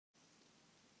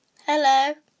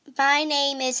Hello, my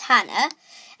name is Hannah,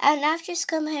 and I've just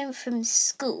come home from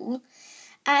school,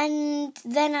 and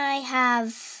then I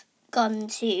have gone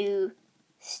to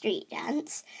street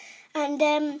dance,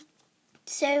 and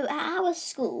so at our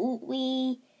school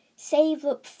we save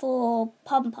up for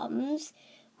pom-poms.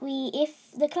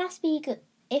 If the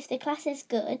class is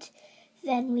good,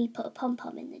 then we put a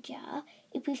pom-pom in the jar.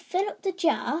 If we fill up the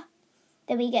jar,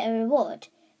 then we get a reward,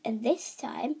 and this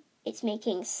time it's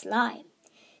making slime.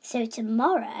 So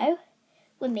tomorrow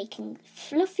we're making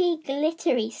fluffy,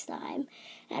 glittery slime,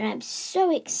 and I'm so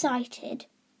excited,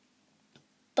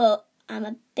 but I'm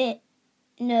a bit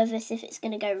nervous if it's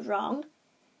going to go wrong,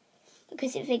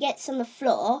 because if it gets on the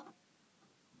floor,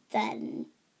 then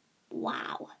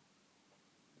wow,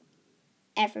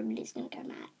 everybody's going to go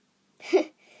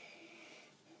mad.